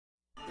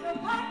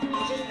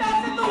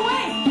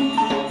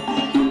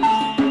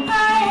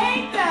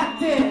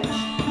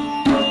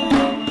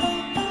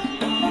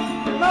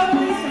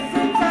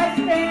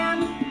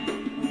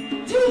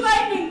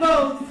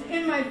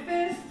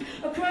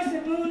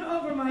moon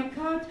over my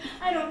coat.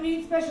 I don't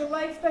need special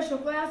light, special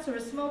glass, or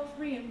a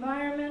smoke-free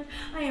environment.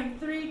 I am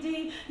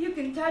 3D. You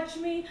can touch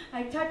me.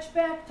 I touch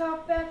back,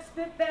 talk back,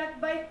 spit back,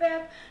 bite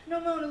back. No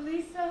Mona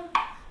Lisa.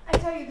 I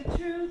tell you the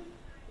truth.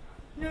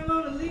 No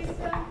Mona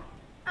Lisa.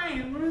 I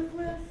am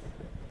ruthless.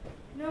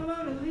 No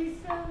Mona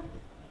Lisa.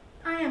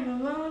 I am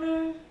a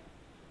loner.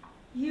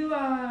 You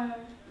are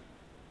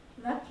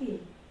lucky.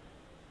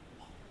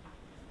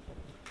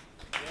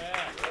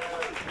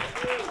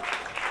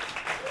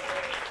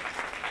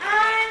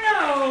 I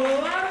know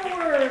a lot of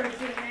words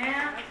in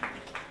that,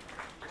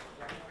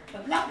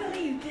 but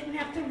luckily you didn't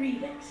have to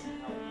read it.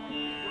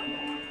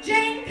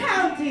 Jayne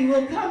County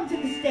will come to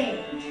the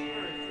stage.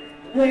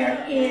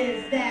 Where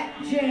is that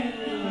Jayne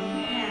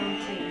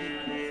County?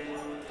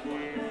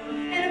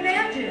 And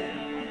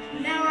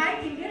imagine, now I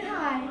can get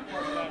high.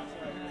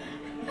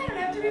 I don't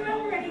have to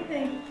remember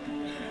anything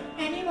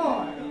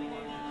anymore.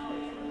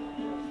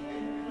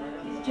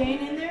 Is Jayne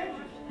in there?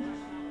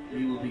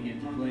 We will begin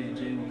to play and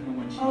Jayne will come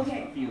when she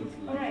feels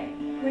like it. All right.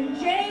 When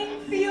Jayne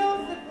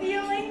feels the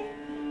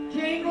feeling,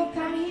 Jayne will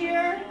come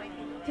here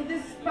to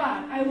this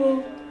spot. I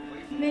will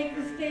make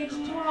the stage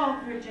tall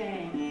for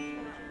Jayne.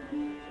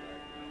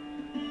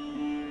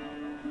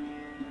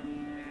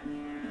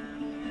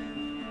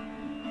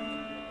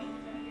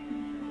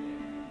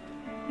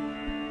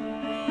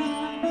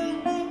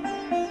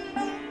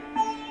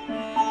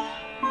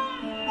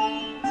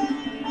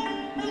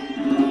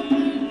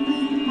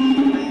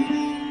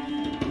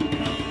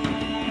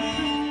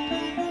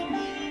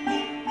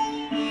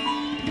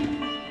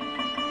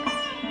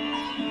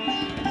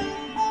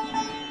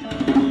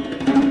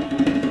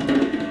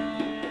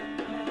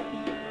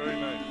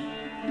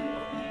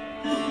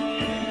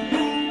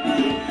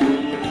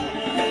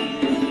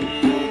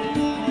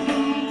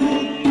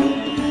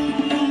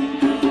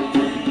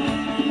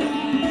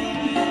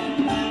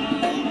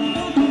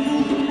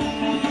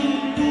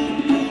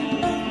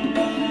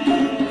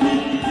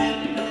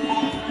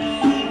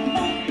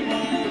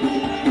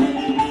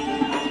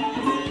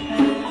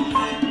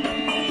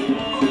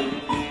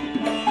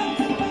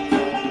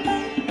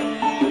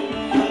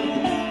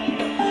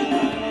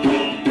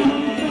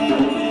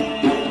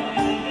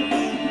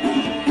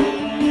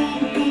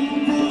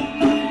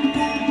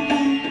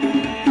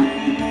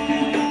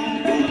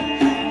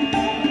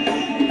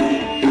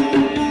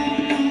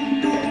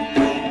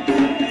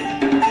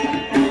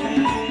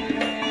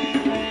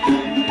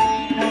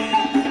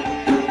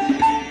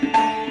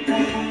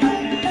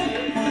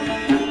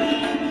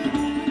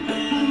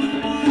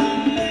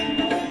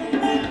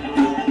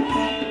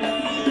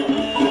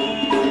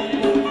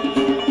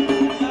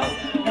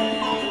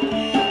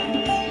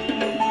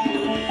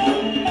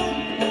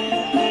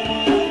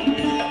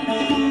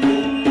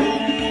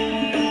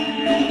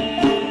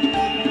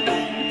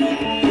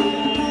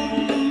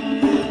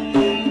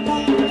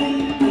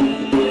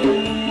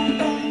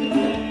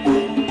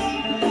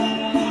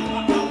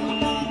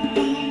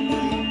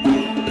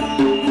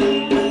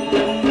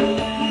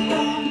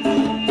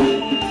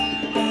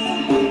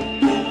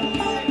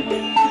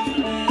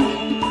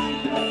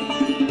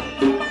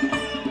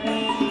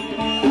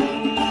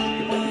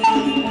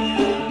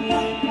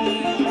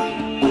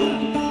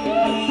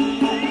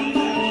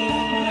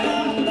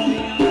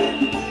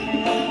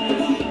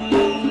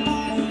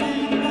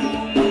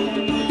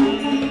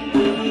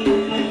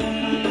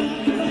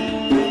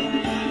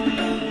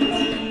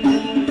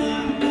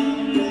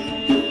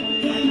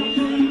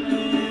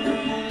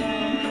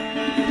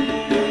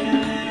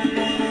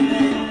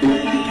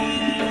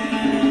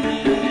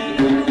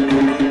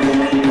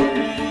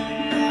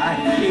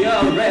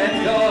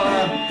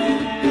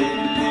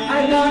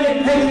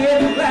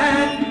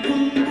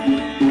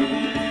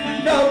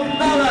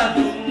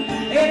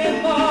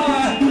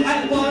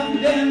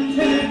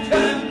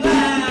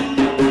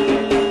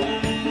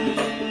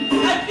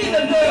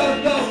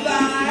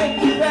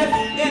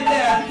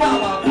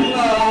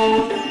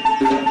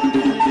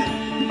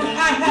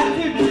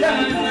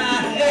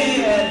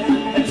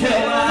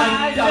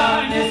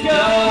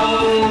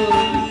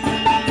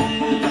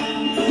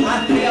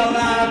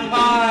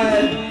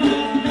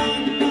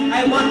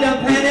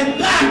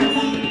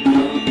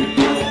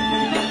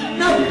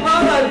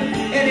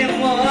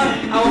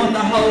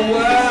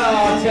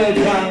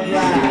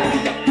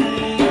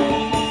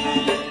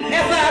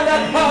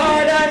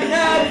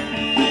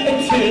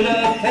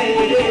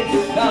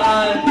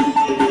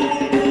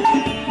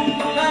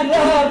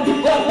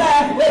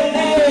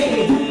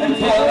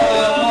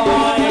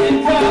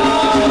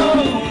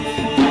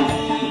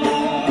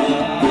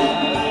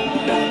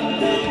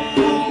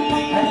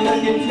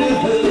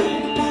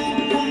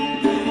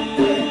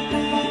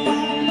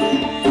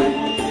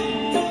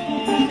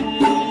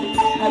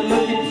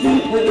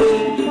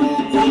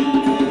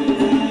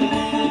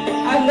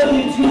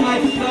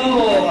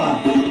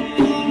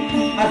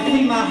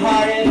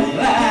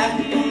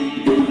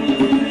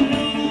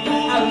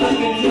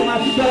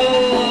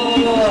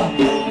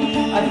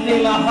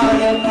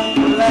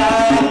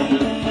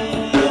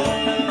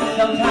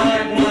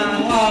 Sometimes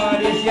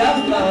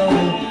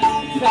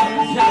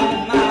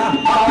my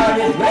heart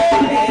is red,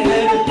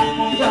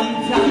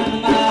 sometimes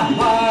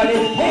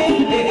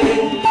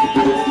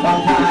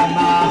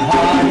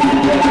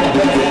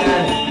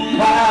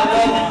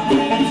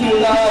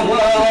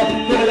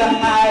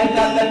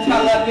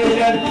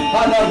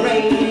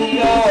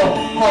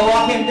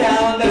walking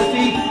down the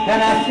street,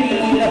 and I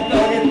see the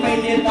floating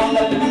faces on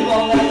the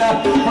people and the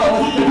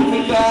posters we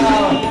go.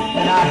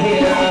 And I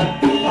hear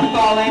the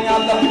falling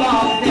of the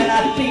bombs, and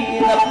I see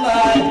the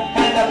blood,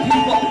 and the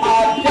people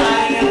are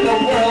dying, and the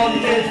world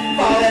is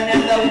falling,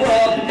 and the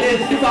world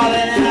is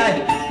falling,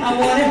 and I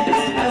want it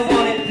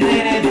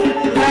painted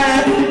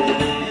black.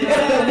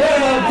 If the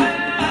world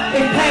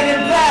is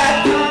painted black,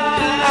 I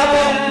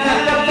won't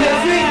have to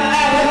face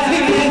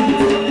reality.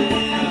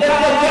 If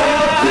the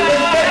world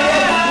is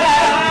painted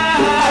black,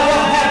 I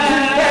won't have to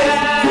face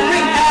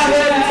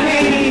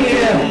reality.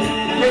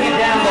 Bring it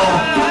down, boy.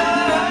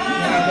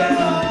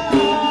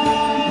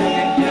 Bring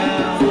it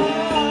down.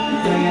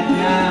 Bring it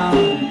down.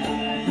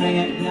 Bring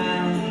it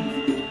down.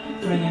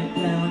 Bring it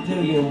down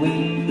till your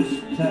wings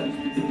touch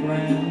the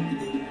ground.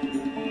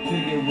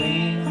 Till your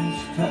wings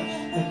touch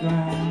the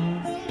ground.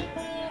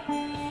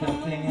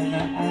 Something in the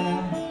air,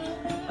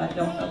 I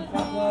don't know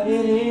quite what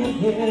it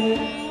is.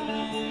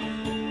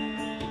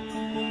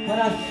 But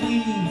I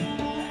see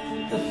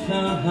the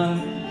sun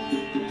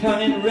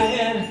turning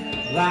red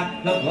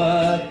like the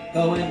blood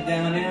going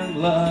down in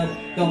blood,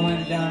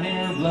 going down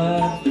in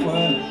blood.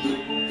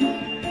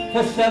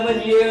 For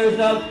 7 years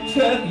of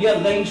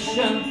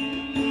tribulation,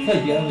 for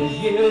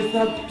years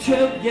of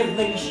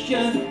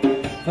tribulation,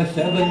 for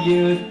 7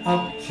 years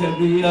of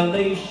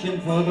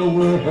tribulation for the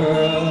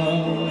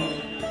world.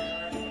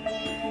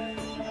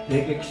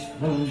 Big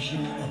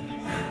explosion.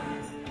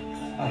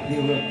 I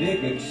hear a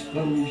big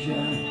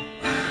explosion.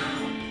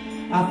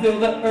 I feel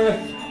the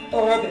earth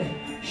orbit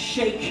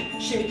shake,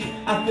 shake.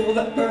 I feel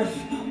the earth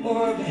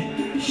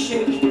orbit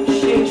shake,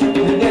 shake.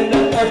 And then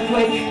the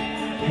earthquake,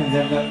 and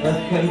then the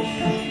earthquake,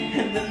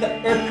 and then the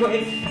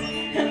earthquake,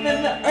 and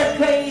then the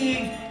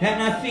earthquake.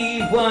 And I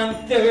see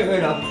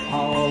 1/3 of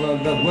all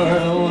of the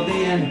world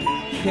being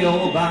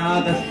killed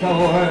by the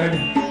sword.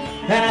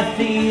 And I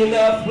see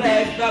the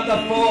plagues of the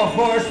 4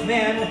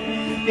 horsemen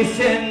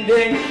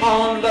descending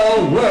on the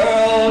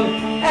world.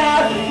 And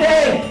I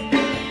say,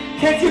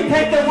 can't you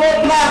paint the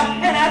world black?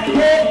 And I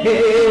say,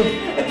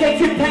 can't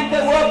you paint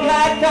the world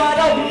black so I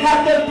don't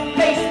have to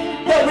face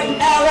the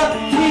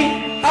reality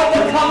of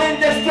the coming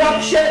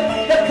destruction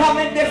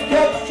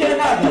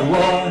of the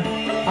war.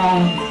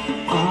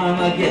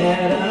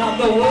 Armageddon of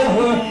the war.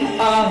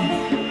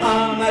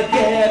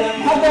 Armageddon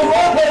of the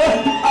war.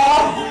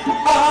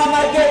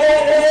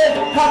 Armageddon.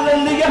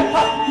 Hallelujah.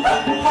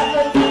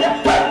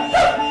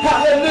 Hallelujah.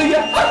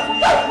 Hallelujah.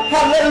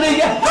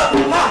 Hallelujah.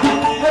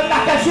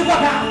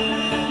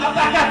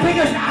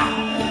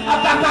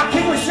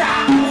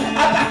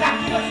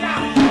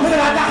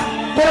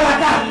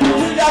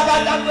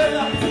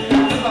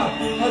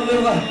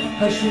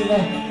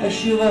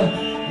 Hashiva,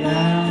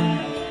 down,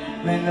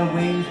 bring the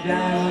wings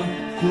down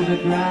to the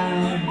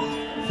ground,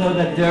 so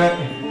the dirt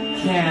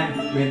can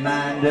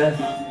remind us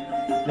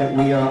that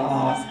we are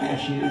all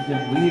ashes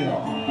and we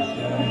are all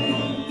dirt.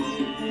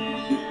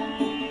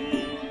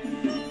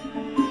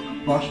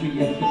 Wash me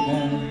at the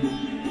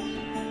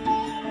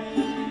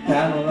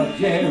battle of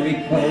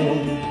Jericho,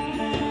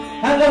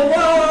 and the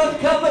walls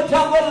come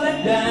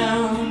a-tumbling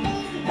down,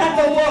 and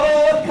the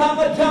walls come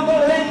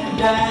a-tumbling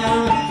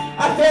down.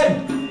 I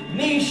said,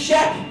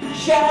 Meshach,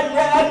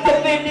 Shadrach,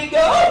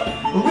 Abednego,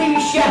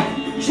 Meshach,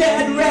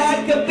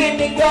 Shadrach,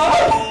 Abednego,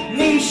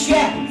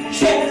 Meshach,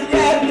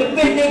 Shadrach,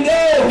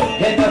 Abednego,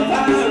 and the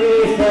fiery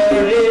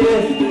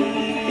furnace.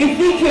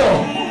 Ezekiel,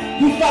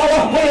 he saw a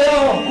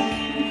whale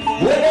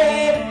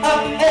way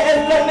up in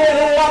the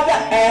middle of the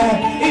air.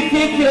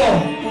 Ezekiel,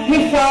 he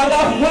saw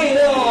the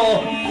whale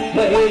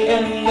way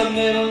in the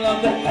middle of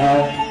the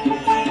air.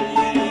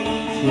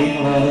 Swing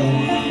low,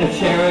 the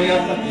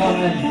chariots are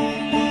coming.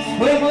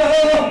 Swing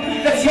low,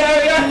 the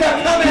chariots are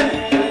coming.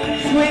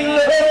 Swing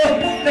low,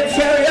 the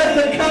chariots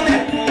are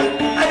coming.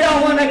 I don't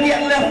want to get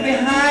left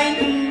behind.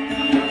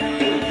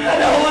 I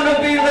don't want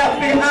to be left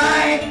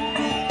behind.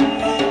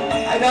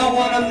 I don't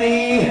want to be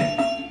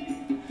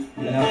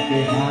left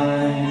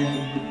behind.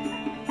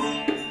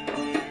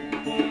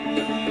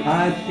 I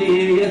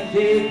see a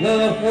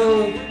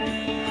seagull,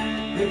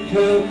 the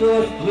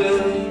turquoise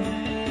blue.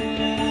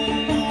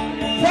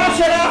 How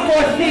should I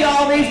foresee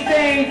all these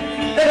things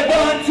that are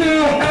going to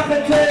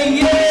happen to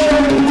you?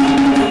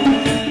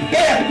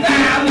 If I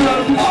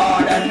was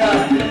hard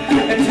enough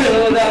until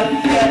the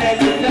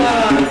finished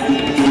done,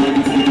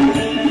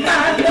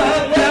 my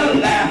love will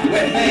laugh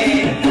with me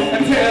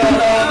until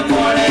the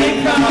morning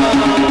comes.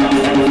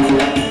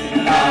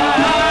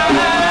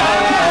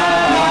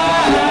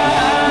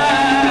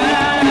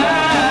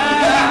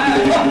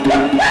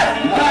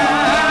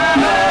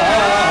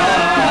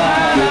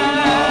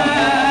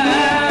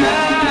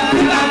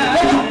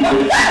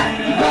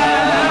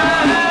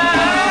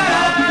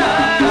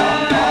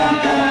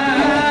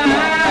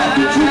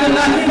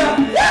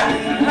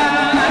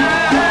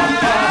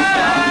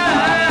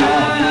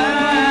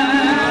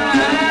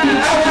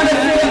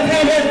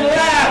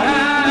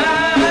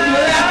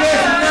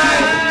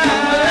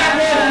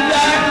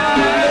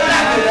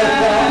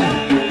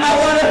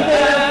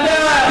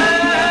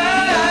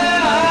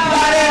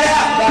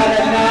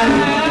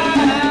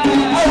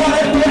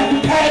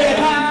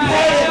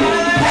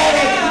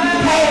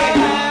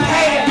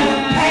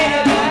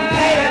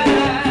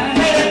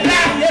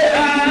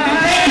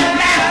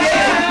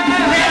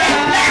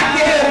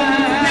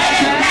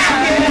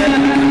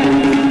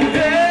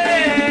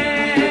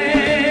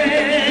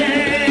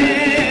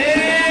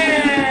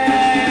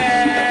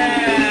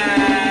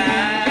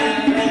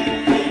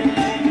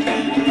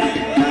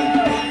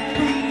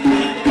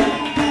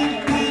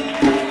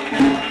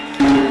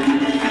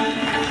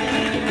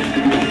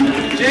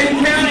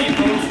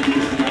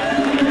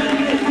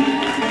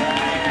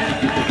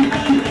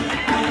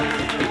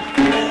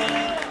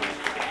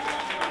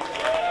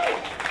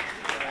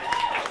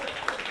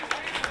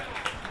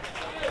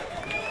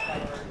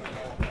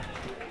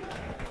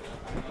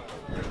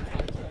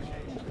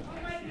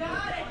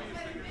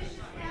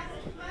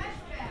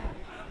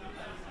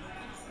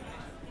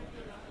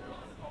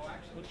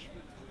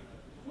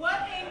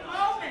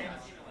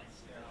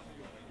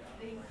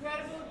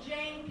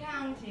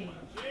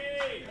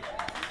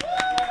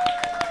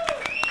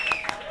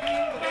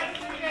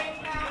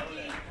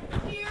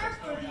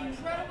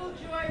 incredible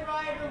Joy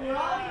Ryder. We're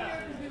all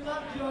here because we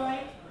love Joy.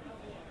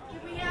 Can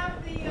we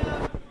have the,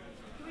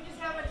 can we just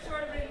have a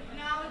sort of an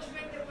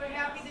acknowledgement that we're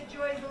happy that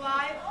Joy is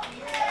alive?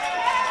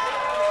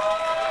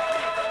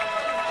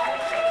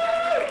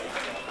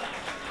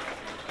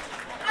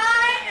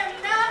 I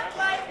am not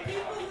like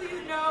people who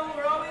you know who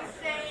are always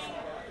saying,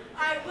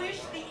 I wish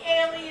the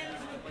aliens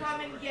would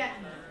come and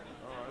get me.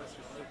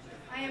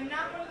 I am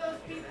not one of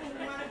those people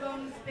who want to go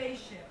in the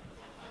spaceship.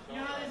 You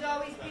know, there's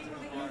always people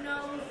that you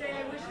know who say,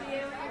 I wish the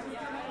aliens would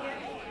come and get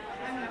me.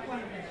 I'm not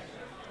one of them.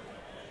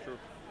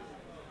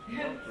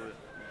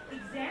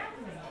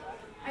 Exactly.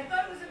 I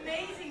thought it was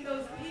amazing,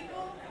 those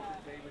people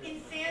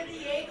in San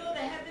Diego,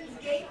 the Heaven's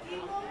Gate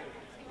people,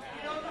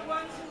 you know, the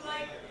ones who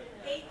like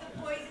ate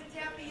the poison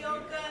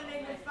tapioca and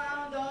they were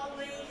found all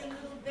laying in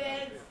little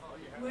beds,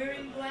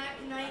 wearing black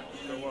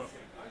Nikes,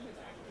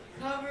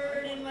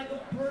 covered in like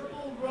a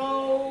purple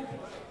robe,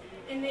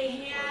 and they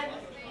had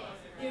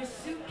their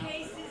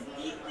suitcases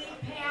neatly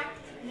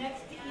packed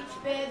next to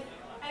each bed.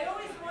 I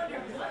always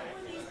wondered, what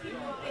were these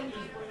people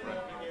thinking?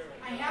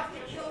 I have to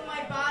kill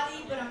my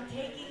body, but I'm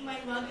taking my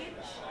luggage?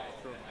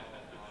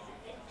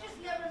 It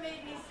just never made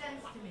any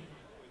sense to me.